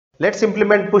Let's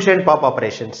implement push and pop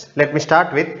operations. Let me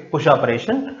start with push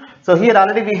operation. So here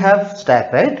already we have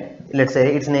stack, right? Let's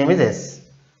say its name is S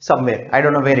somewhere. I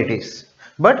don't know where it is,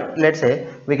 but let's say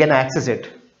we can access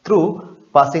it through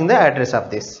passing the address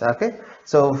of this. Okay,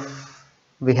 so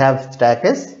we have stack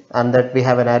S, and that we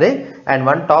have an array and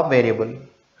one top variable.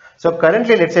 So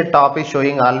currently let's say top is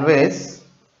showing always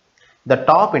the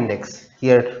top index.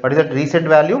 Here what is that reset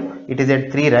value? It is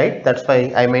at 3, right? That's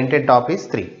why I maintain top is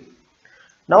 3.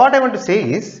 Now what I want to say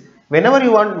is, whenever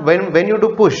you want, when you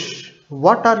do push,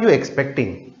 what are you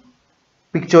expecting?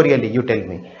 Pictorially, you tell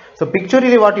me. So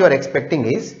pictorially what you are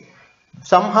expecting is,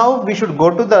 somehow we should go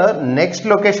to the next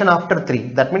location after 3.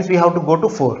 That means we have to go to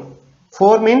 4.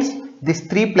 4 means this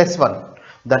 3 plus 1.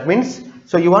 That means,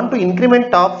 so you want to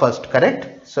increment top first,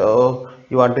 correct? So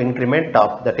you want to increment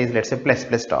top, that is, let's say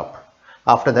plus top.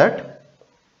 After that,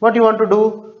 what you want to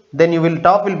do? Then you will,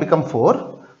 top will become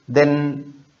 4. Then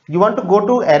you want to go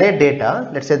to array data.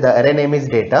 Let's say the array name is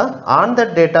data. On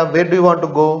that data, where do you want to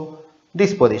go?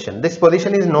 This position. This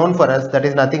position is known for us. That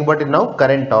is nothing but now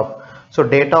current top. So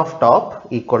data of top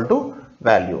equal to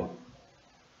value.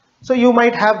 So you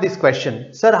might have this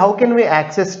question, sir, how can we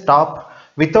access top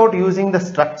without using the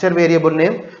structure variable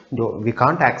name? No, we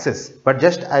can't access, but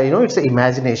just it's an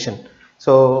imagination.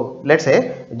 So let's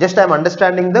say just I am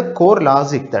understanding the core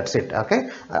logic, that's it. Okay,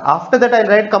 after that I'll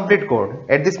write complete code.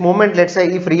 At this moment, let's say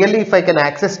if I can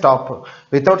access top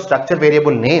without structure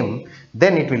variable name,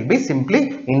 then it will be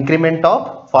simply increment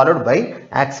top followed by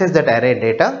access that array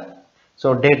data.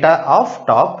 So data of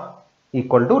top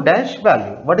equal to dash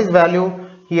value. What is value?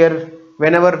 Here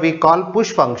whenever we call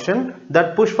push function,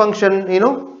 that push function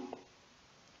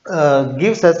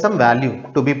gives us some value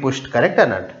to be pushed, correct or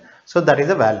not? So that is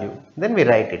a value. Then we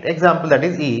write it. Example, that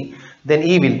is E. Then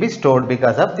E will be stored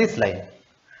because of this line.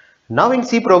 Now in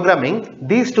C programming,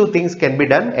 these two things can be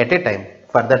done at a time.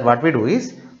 For that, what we do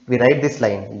is we write this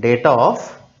line, data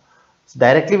of,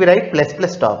 directly we write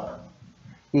plus top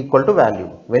equal to value.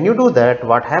 When you do that,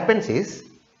 what happens is,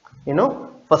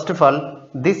 first of all,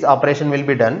 this operation will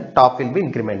be done, top will be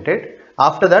incremented.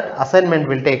 After that, assignment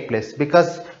will take place,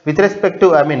 because with respect to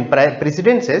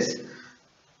precedences,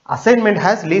 assignment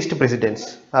has least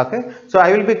precedence. Okay, so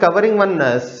I will be covering one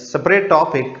separate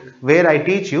topic where I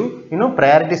teach you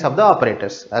priorities of the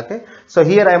operators. Okay, so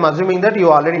here I am assuming that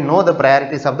you already know the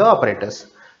priorities of the operators.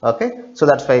 Okay, so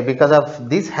that's why, because of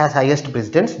this has highest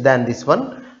precedence than this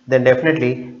one, then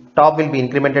definitely top will be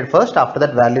incremented first. After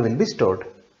that, value will be stored.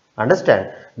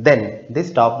 Understand? Then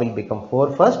this top will become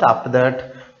 4 first. After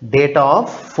that, data of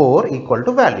 4 equal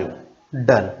to value.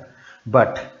 Done.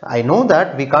 But I know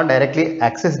that we can't directly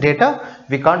access data,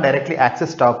 we can't directly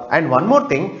access top. And one more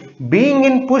thing, being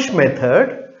in push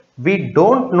method, we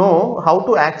don't know how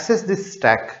to access this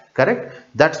stack, correct?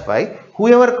 That's why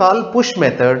whoever call push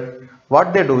method,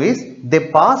 what they do is they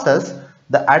pass us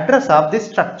the address of this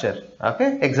structure.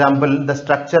 Okay, example, the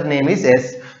structure name is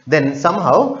S. Then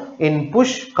somehow in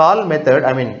push call method,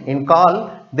 in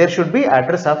call, there should be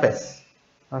address of S.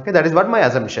 Okay, that is what my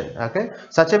assumption. Okay,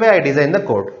 such a way I design the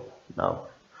code. Now,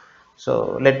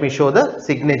 so let me show the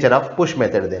signature of push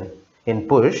method then. In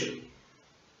push,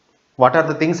 what are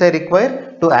the things I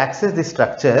require? To access the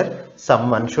structure,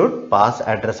 someone should pass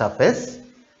address of S,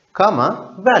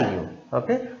 comma, value.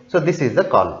 Okay, so this is the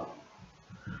call.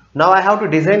 Now I have to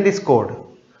design this code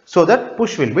so that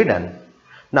push will be done.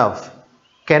 Now,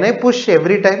 can I push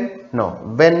every time? No.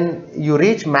 When you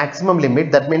reach maximum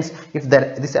limit, that means if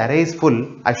this array is full,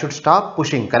 I should stop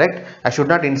pushing, correct? I should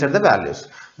not insert the values.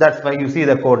 That's why you see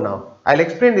the code now. I'll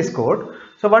explain this code.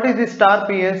 So what is this star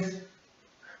PS?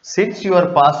 Since you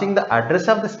are passing the address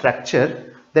of the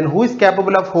structure, then who is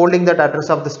capable of holding that address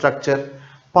of the structure?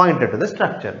 Pointer to the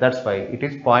structure. That's why it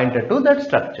is pointed to that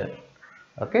structure.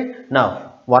 Okay.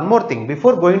 Now, one more thing.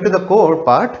 Before going to the code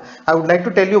part, I would like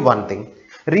to tell you one thing.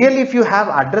 Really, if you have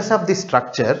address of this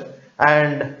structure,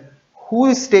 and who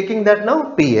is taking that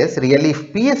now? PS. Really,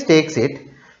 if PS takes it,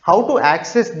 how to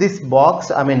access this box,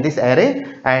 this array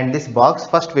and this box,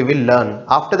 first we will learn.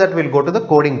 After that, we'll go to the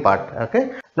coding part.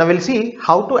 Okay. Now we'll see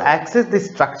how to access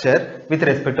this structure with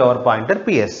respect to our pointer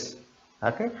PS.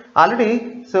 Okay.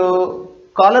 Already, so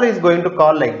caller is going to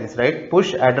call like this, right?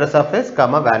 Push address of S,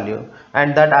 comma, value.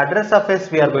 And that address of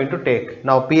S we are going to take.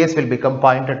 Now PS will become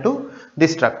pointer to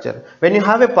this structure. When you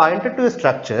have a pointer to a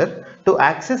structure, to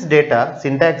access data,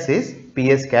 syntax is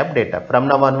PS cap data. From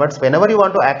now onwards, whenever you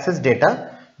want to access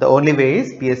data, the only way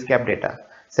is PS cap data.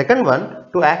 Second one,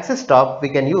 to access top, we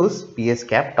can use PS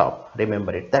cap top.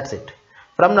 Remember it. That's it.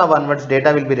 From now onwards,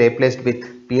 data will be replaced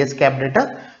with PS cap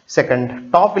data.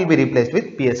 Second, top will be replaced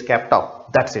with PS cap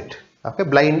top. That's it. Okay,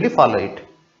 blindly follow it.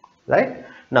 Right?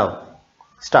 Now,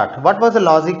 start. What was the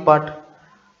logic part?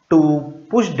 To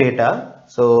push data,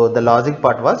 so the logic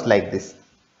part was like this: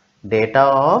 data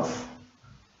of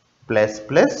plus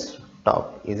plus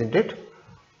top, isn't it?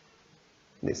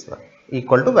 This one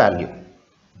equal to value.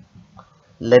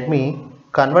 Let me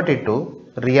convert it to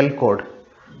real code.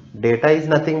 Data is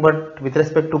nothing but with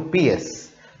respect to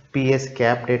PS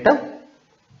cap data.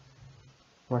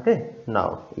 Okay,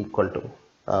 now equal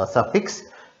to suffix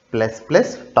plus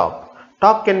plus top.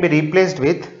 Top can be replaced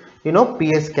with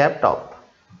PS cap top.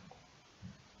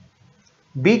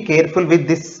 Be careful with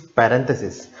this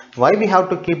parenthesis. Why we have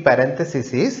to keep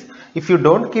parenthesis is, if you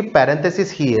don't keep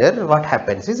parenthesis here, what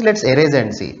happens is, let's erase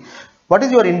and see. What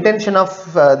is your intention of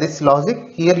this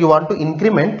logic? Here you want to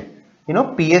increment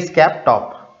PS cap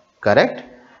top, correct?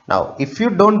 Now if you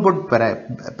don't put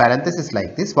parenthesis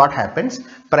like this, what happens?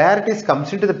 Priorities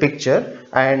comes into the picture,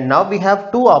 and now we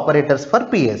have two operators for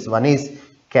PS. One is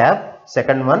cap,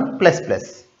 second one plus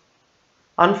plus.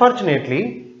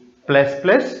 Unfortunately, plus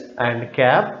plus and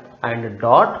cap and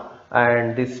dot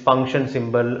and this function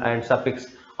symbol and suffix,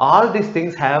 all these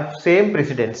things have same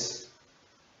precedence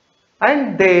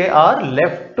and they are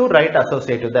left to right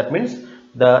associative. That means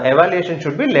the evaluation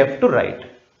should be left to right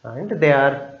and they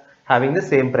are having the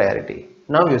same priority.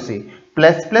 Now you see,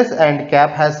 plus plus and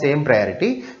cap has same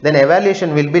priority, then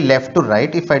evaluation will be left to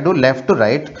right. If I do left to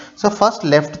right, so first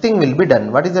left thing will be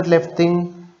done. What is that left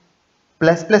thing?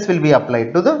 Plus plus will be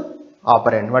applied to the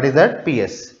operand. What is that?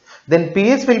 PS. Then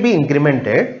PS will be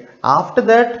incremented. After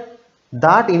that,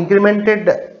 that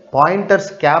incremented pointer's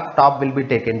cap top will be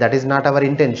taken. That is not our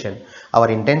intention. Our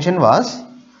intention was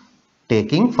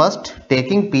taking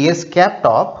PS cap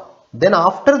top, then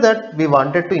after that we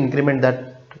wanted to increment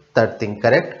that thing,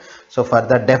 correct? So for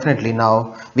that, definitely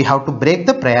now we have to break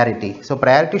the priority. So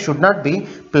priority should not be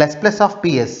plus plus of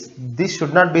PS. This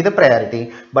should not be the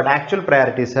priority, but actual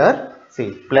priorities are,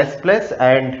 see, plus plus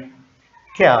and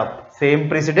cap same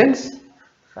precedence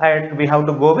and we have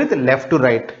to go with left to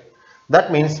right.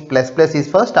 That means plus plus is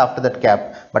first, after that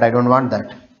cap, but I don't want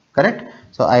that, correct?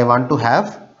 So I want to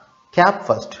have cap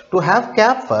first. To have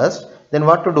cap first, then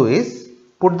what to do is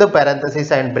put the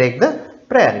parenthesis and break the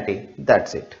priority.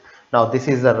 That's it. Now this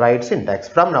is the right syntax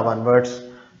from now onwards.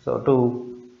 So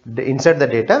to insert the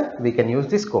data, we can use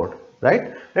this code,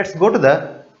 right? Let's go to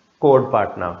the code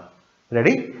part now.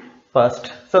 Ready?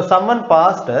 First, so someone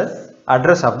passed us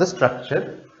address of the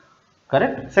structure,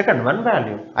 correct? Second one,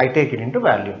 value. I take it into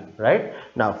value, right?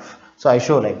 Now, so I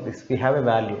show like this. We have a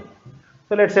value.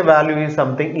 So let's say value is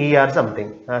something E or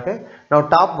something. Okay. Now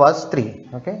top was 3.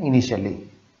 Okay. Initially,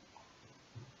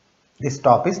 this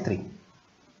top is 3.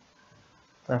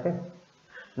 Okay.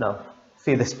 Now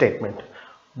see the statement.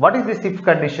 What is this if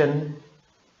condition?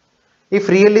 If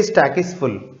really stack is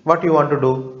full, what you want to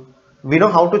do? We know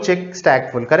how to check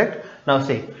stack full, correct? Now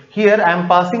see, here I am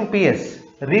passing PS.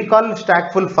 Recall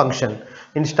stack full function.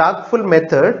 In stack full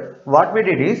method, what we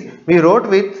did is we wrote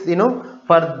with,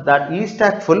 for that E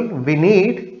stack full, we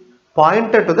need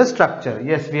pointer to the structure.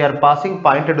 Yes, we are passing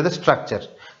pointer to the structure.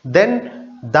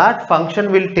 Then that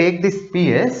function will take this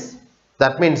PS.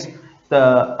 That means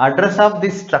the address of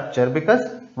this structure, because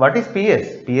what is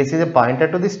PS? PS is a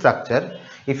pointer to the structure.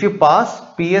 If you pass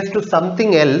PS to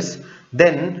something else,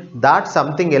 then that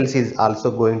something else is also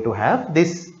going to have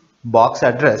this box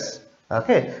address.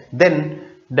 Okay, then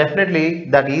definitely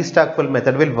that E stack full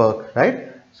method will work, right?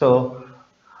 So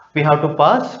we have to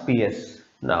pass PS.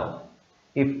 Now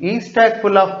if E stack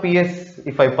full of PS,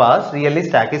 if I pass really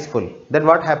stack is full, then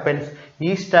what happens?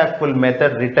 E stack full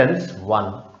method returns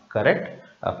 1, correct?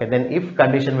 Okay, then if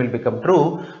condition will become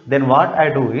true, then what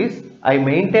I do is I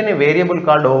maintain a variable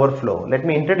called overflow. Let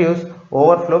me introduce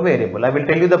overflow variable. I will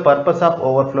tell you the purpose of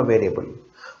overflow variable.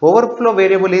 Overflow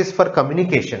variable is for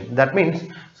communication. That means,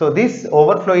 so this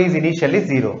overflow is initially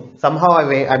 0. Somehow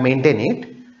I maintain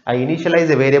it. I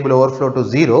initialize a variable overflow to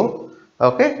 0.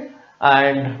 Okay,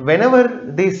 and whenever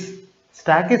this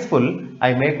stack is full,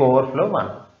 I make overflow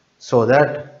 1, so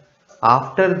that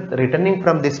after returning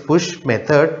from this push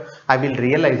method, I will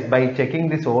realize by checking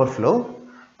this overflow,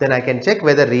 then I can check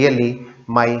whether really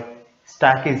my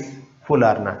stack is full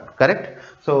or not, correct?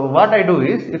 So what I do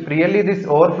is, if really this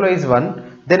overflow is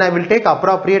 1, then I will take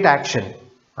appropriate action.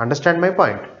 Understand my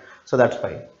point? So that's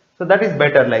fine. So that is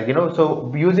better, like,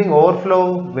 so using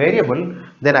overflow variable,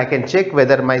 then I can check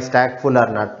whether my stack full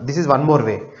or not. This is one more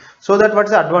way. So that what's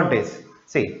the advantage?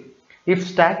 See, if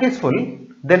stack is full,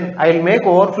 then I will make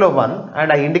overflow 1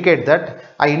 and I indicate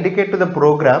to the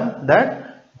program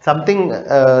that something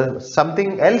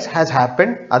else has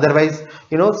happened. Otherwise,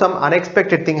 some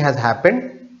unexpected thing has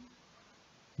happened.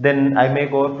 Then I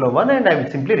make overflow 1 and I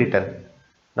will simply return.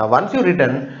 Now once you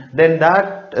return, then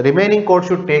that remaining code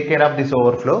should take care of this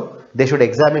overflow. They should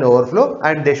examine overflow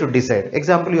and they should decide.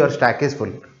 Example, your stack is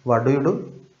full. What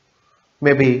do?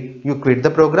 Maybe you quit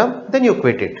the program, then you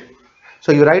quit it.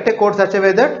 So you write a code such a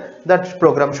way that that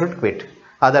program should quit.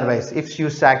 Otherwise, if your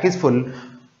stack is full,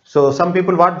 so some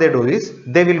people what they do is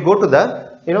they will go to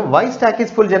the why stack is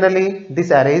full. Generally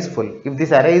this array is full. If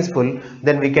this array is full,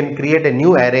 then we can create a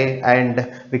new array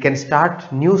and we can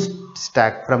start new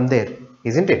stack from there,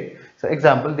 isn't it? So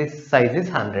example, this size is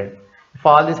 100. If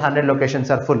all these 100 locations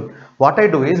are full, what I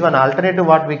do is one alternative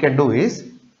what we can do is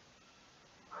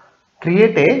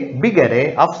create a big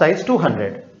array of size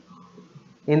 200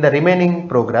 in the remaining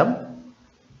program.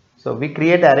 So we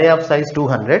create array of size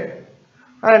 200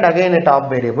 and again a top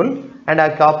variable, and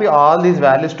I copy all these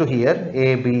values to here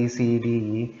A, B, C, D,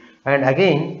 E, and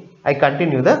again I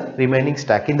continue the remaining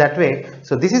stack in that way.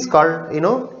 So this is called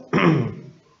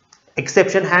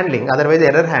exception handling, otherwise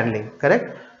error handling,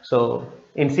 correct? So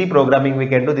in C programming we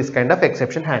can do this kind of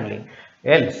exception handling.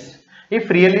 Else if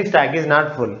really stack is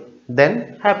not full,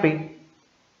 then happy,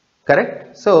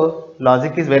 correct? So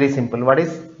logic is very simple.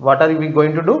 What are we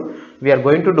going to do? We are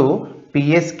going to do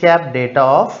pscap data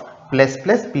of plus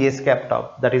pscap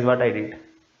top. That is what I did,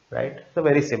 right? So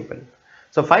very simple.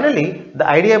 So finally the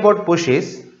idea about push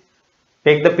is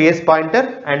take the ps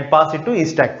pointer and pass it to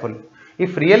eStack full.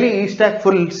 If really eStack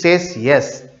full says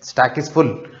yes, stack is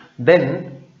full,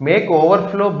 then make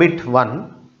overflow bit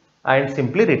 1 and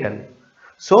simply return,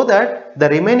 so that the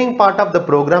remaining part of the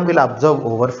program will observe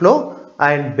overflow,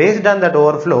 and based on that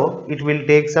overflow it will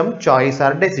take some choice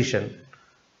or decision.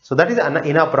 So that is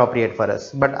inappropriate for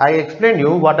us, but I explained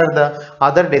you what are the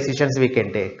other decisions we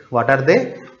can take. What are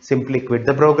they? Simply quit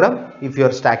the program if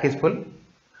your stack is full.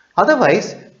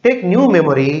 Otherwise take new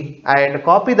memory and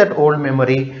copy that old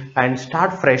memory and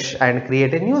start fresh and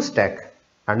create a new stack.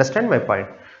 Understand my point?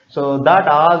 So that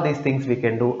all these things we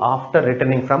can do after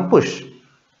returning from push.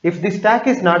 If the stack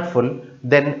is not full,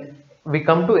 then we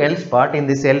come to else part. In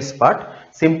this else part,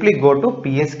 simply go to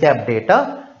pscap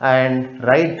data and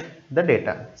write the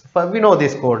data. So we know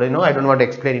this code, I don't want to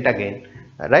explain it again,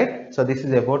 right? So this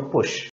is about push.